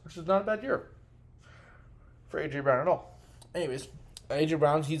 touchdowns, which is not a bad year for A.J. Brown at all. Anyways, A.J.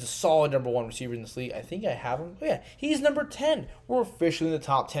 Brown, he's a solid number 1 receiver in this league. I think I have him. Oh, yeah, he's number 10. We're officially in the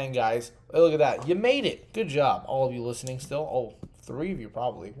top 10, guys. Oh, look at that. You made it. Good job. All of you listening still. Oh, 3 of you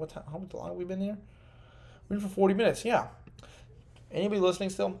probably. How much long have we been here? We're in for 40 minutes, yeah. Anybody listening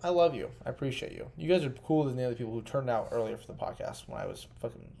still? I love you. I appreciate you. You guys are cooler than the other people who turned out earlier for the podcast when I was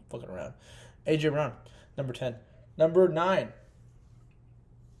fucking around. A.J. Brown, number 10. Number 9.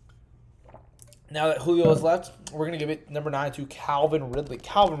 Now that Julio has left, we're going to give it number 9 to Calvin Ridley.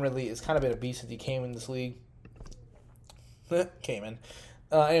 Calvin Ridley has kind of been a beast since he came in this league. Came in.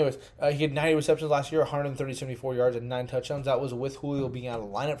 Anyways, he had 90 receptions last year, 74 yards, and 9 touchdowns. That was with Julio being out of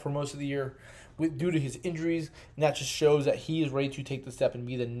the lineup for most of the year due to his injuries, and that just shows that he is ready to take the step and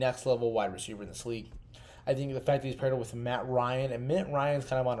be the next level wide receiver in this league. I think the fact that he's paired with Matt Ryan, and Matt Ryan's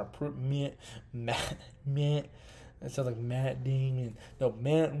kind of on a that sounds like Matt Damon. No,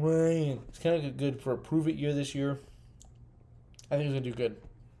 Matt Ryan. It's kind of good for a prove-it year this year. I think he's going to do good.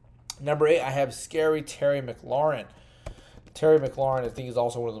 Number 8, I have scary Terry McLaurin. Terry McLaurin, I think, is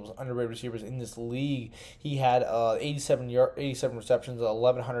also one of the most underrated receivers in this league. He had 87 receptions,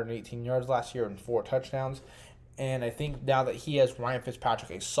 1,118 yards last year, and 4 touchdowns. And I think now that he has Ryan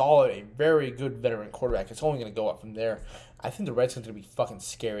Fitzpatrick, a very good veteran quarterback, it's only going to go up from there. I think the Redskins are going to be fucking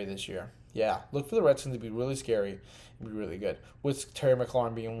scary this year. Yeah, look for the Redskins to be really scary and be really good, with Terry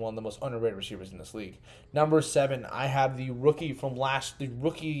McLaurin being one of the most underrated receivers in this league. Number 7, I have the rookie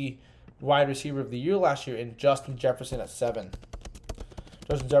wide receiver of the year last year in Justin Jefferson at 7.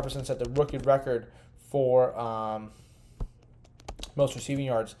 Justin Jefferson set the rookie record for most receiving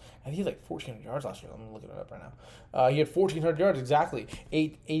yards. I think he had like 1,400 yards last year. I'm looking it up right now. He had 1,400 yards exactly,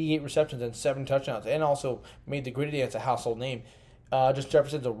 88 receptions and 7 touchdowns, and also made the Gritty Dance a household name. Justin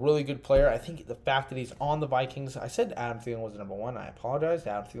Jefferson's a really good player. I think the fact that he's on the Vikings, I said Adam Thielen was the number 1. I apologize.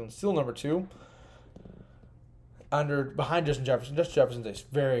 Adam Thielen's still number 2. Behind Justin Jefferson. Justin Jefferson's a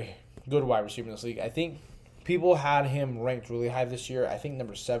very good wide receiver in this league. I think people had him ranked really high this year. I think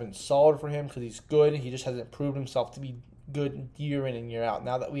number 7 is solid for him because he's good. He just hasn't proved himself to be good year in and year out.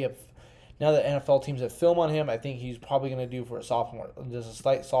 Now that NFL teams have film on him, I think he's probably going to do for a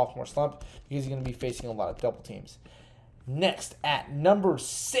slight sophomore slump because he's going to be facing a lot of double teams. Next, at number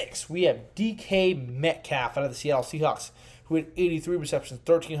 6, we have DK Metcalf out of the Seattle Seahawks, who had 83 receptions,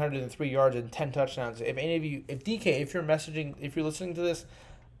 1,303 yards, and 10 touchdowns. If any of you, if you're listening to this,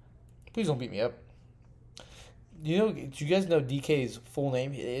 please don't beat me up. Do you guys know DK's full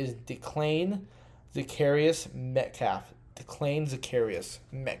name? It is Declane Zacharias Metcalf. Declane Zacharias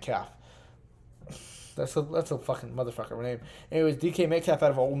Metcalf. That's a fucking motherfucker name. Anyways, DK Metcalf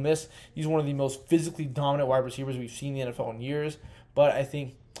out of Ole Miss. He's one of the most physically dominant wide receivers we've seen in the NFL in years. But I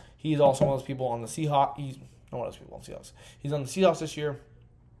think he's also one of those people on the Seahawks. He's not one of those people on the Seahawks. He's on the Seahawks this year.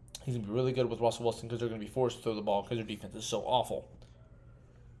 He's going to be really good with Russell Wilson because they're going to be forced to throw the ball because their defense is so awful.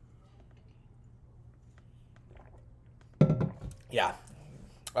 Yeah.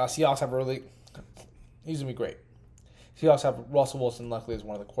 Seahawks have he's going to be great. Seahawks have Russell Wilson, luckily, as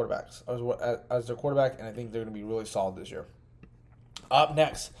one of the quarterbacks, as their quarterback, and I think they're going to be really solid this year. Up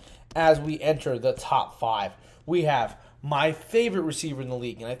next, as we enter the top 5, we have my favorite receiver in the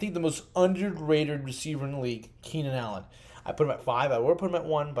league, and I think the most underrated receiver in the league, Keenan Allen. I put him at 5. I would put him at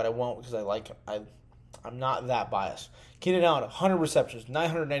 1, but I won't because I I'm not that biased. Keenan Allen, 100 receptions,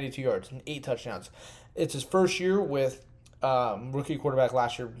 992 yards, and 8 touchdowns. It's his first year with rookie quarterback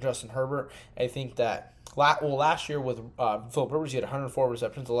last year, Justin Herbert. I think that last year with Philip Rivers, he had 104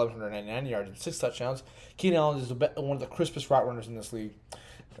 receptions, 1,199 yards, and 6 touchdowns. Keenan Allen is one of the crispest route runners in this league.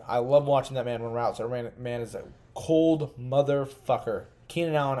 I love watching that man run routes. That man is a cold motherfucker.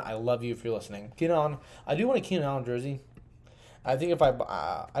 Keenan Allen, I love you if you're listening. Keenan Allen, I do want a Keenan Allen jersey. I think if I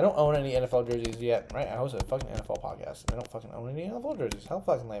don't own any NFL jerseys yet, right? I host a fucking NFL podcast. I don't fucking own any NFL jerseys. How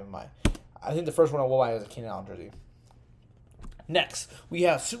fucking lame am I? I think the first one I will buy is a Keenan Allen jersey. Next, we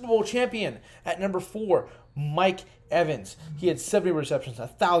have Super Bowl champion at number 4, Mike Evans. He had 70 receptions,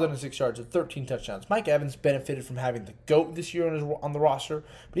 1,006 yards, and 13 touchdowns. Mike Evans benefited from having the GOAT this year on the roster,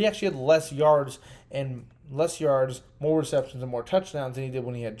 but he actually had less yards, more receptions, and more touchdowns than he did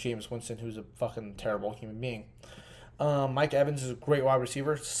when he had Jameis Winston, who's a fucking terrible human being. Mike Evans is a great wide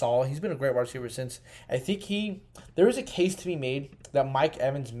receiver. Solid. He's been a great wide receiver since. I think there is a case to be made that Mike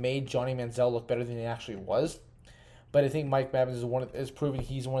Evans made Johnny Manziel look better than he actually was. But I think Mike Evans is proving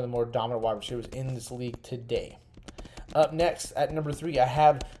he's one of the more dominant wide receivers in this league today. Up next, at number 3, I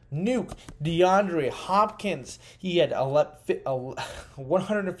have Nuke DeAndre Hopkins. He had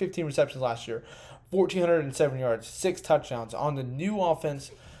 115 receptions last year, 1,407 yards, 6 touchdowns on the new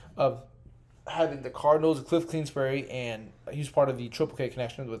offense of having the Cardinals, Cliff Kingsbury, and he was part of the Triple K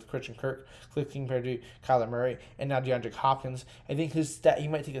connection with Christian Kirk, Cliff Kingsbury, Kyler Murray, and now DeAndre Hopkins. I think he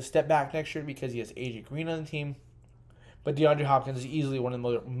might take a step back next year because he has AJ Green on the team. But DeAndre Hopkins is easily one of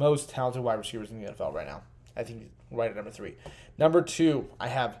the most talented wide receivers in the NFL right now. I think he's right at number 3. Number 2, I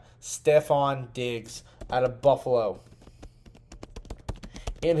have Stephon Diggs out of Buffalo.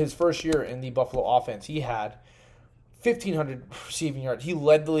 In his first year in the Buffalo offense, he had 1,500 receiving yards. He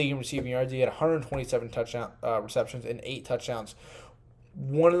led the league in receiving yards. He had 127 receptions and 8 touchdowns.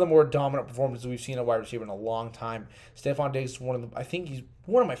 One of the more dominant performances we've seen a wide receiver in a long time. Stephon Diggs is I think he's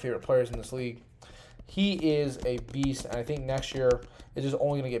one of my favorite players in this league. He is a beast, and I think next year it's just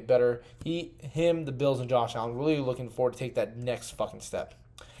only going to get better. The Bills, and Josh Allen, really looking forward to take that next fucking step.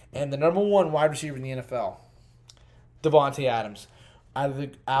 And the number 1 wide receiver in the NFL, Davante Adams,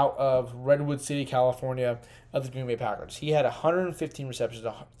 out of Redwood City, California, of the Green Bay Packers. He had 115 receptions,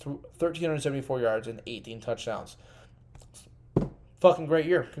 1,374 yards, and 18 touchdowns. Fucking great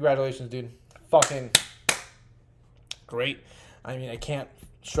year. Congratulations, dude. Fucking great. I mean, I can't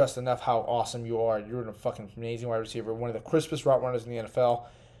stress enough how awesome you are. You're a fucking amazing wide receiver, one of the crispest route runners in the NFL.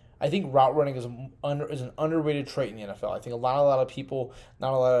 I think route running is an underrated trait in the NFL. I think a lot of people,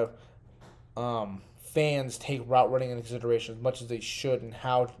 not a lot of fans take route running into consideration as much as they should, and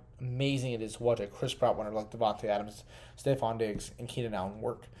how amazing it is to watch a crisp route runner like Davante Adams, Stephon Diggs, and Keenan Allen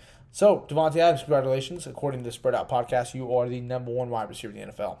work. So, Davante Adams, congratulations. According to the Spread Out podcast, you are the number 1 wide receiver in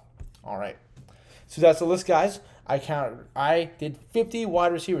the NFL. All right. So that's the list, guys. I did 50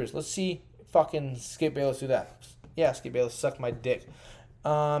 wide receivers. Let's see fucking Skip Bayless do that. Yeah, Skip Bayless, suck my dick.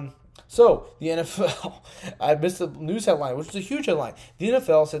 So, the NFL, I missed the news headline, which was a huge headline. The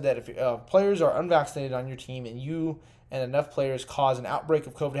NFL said that if players are unvaccinated on your team and you and enough players cause an outbreak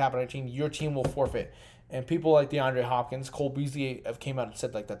of COVID to happen on your team will forfeit. And people like DeAndre Hopkins, Cole Beasley have came out and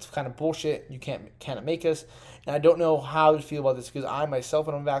said, like, that's kind of bullshit. You can't make us. And I don't know how to feel about this because I myself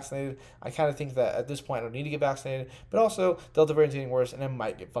am unvaccinated. I kind of think that at this point I don't need to get vaccinated. But also, Delta variant's getting worse and I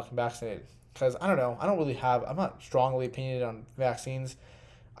might get fucking vaccinated. Because, I don't know, I'm not strongly opinionated on vaccines.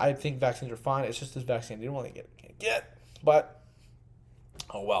 I think vaccines are fine. It's just this vaccine I didn't want to get. But,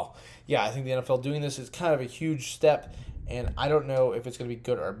 oh well. Yeah, I think the NFL doing this is kind of a huge step. And I don't know if it's going to be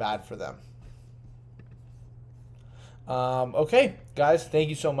good or bad for them. Okay, guys, thank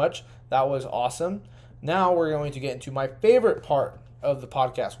you so much. That was awesome. Now we're going to get into my favorite part of the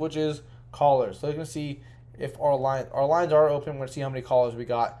podcast, which is callers. So we're going to see if our lines are open. We're going to see how many callers we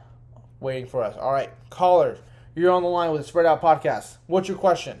got waiting for us. All right, callers, you're on the line with the Spread Out Podcast. What's your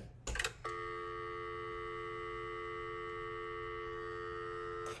question?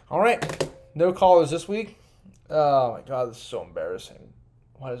 All right, no callers this week. Oh my God, this is so embarrassing.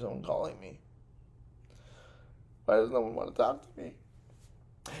 Why is no one calling me? Why does no one want to talk to me?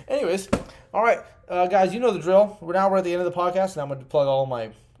 Anyways, all right, guys, you know the drill. We're at the end of the podcast, and I'm going to plug all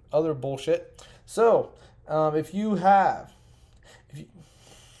my other bullshit. So, all right,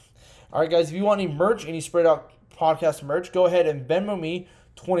 guys, if you want any merch, any Spread Out Podcast merch, go ahead and Venmo me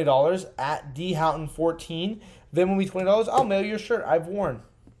 $20 at dhoughton14. Venmo me $20. I'll mail you a shirt I've worn.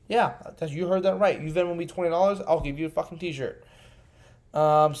 Yeah, you heard that right. You Venmo me $20, I'll give you a fucking t-shirt.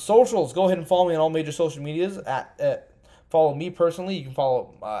 Socials, go ahead and follow me on all major social medias. Follow me personally. You can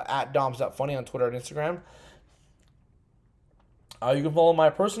follow at Doms.funny on Twitter and Instagram. You can follow my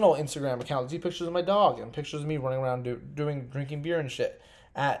personal Instagram account, see pictures of my dog and pictures of me running around drinking beer and shit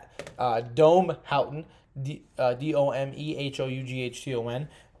at Dome Houghton, DOMEHOUGHTON.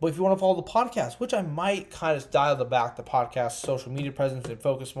 But if you want to follow the podcast, which I might kind of dial back the podcast social media presence and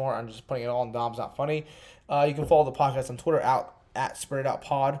focus more on just putting it all in Dom's Not Funny, you can follow the podcast on Twitter at Spread It Out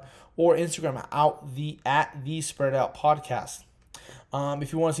Pod, or Instagram at the Spread It Out Podcast.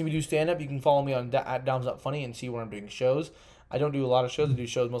 If you want to see me do stand up, you can follow me at Dom's Not Funny and see when I'm doing shows. I don't do a lot of shows. I do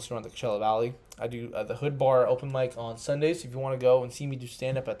shows mostly around the Coachella Valley. I do the Hood Bar open mic on Sundays. If you want to go and see me do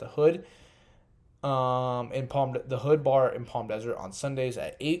stand up at the Hood, the Hood Bar in Palm Desert on Sundays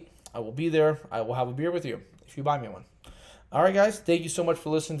at 8, I will be there. I will have a beer with you if you buy me one. All right, guys. Thank you so much for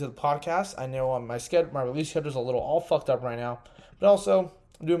listening to the podcast. I know my release schedule is a little all fucked up right now, but also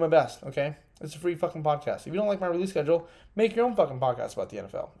I'm doing my best. Okay, it's a free fucking podcast. If you don't like my release schedule, make your own fucking podcast about the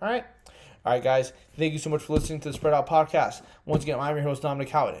NFL. All right. All right, guys. Thank you so much for listening to the Spread Out Podcast. Once again, I'm your host, Dominic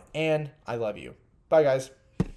Howard, and I love you. Bye, guys.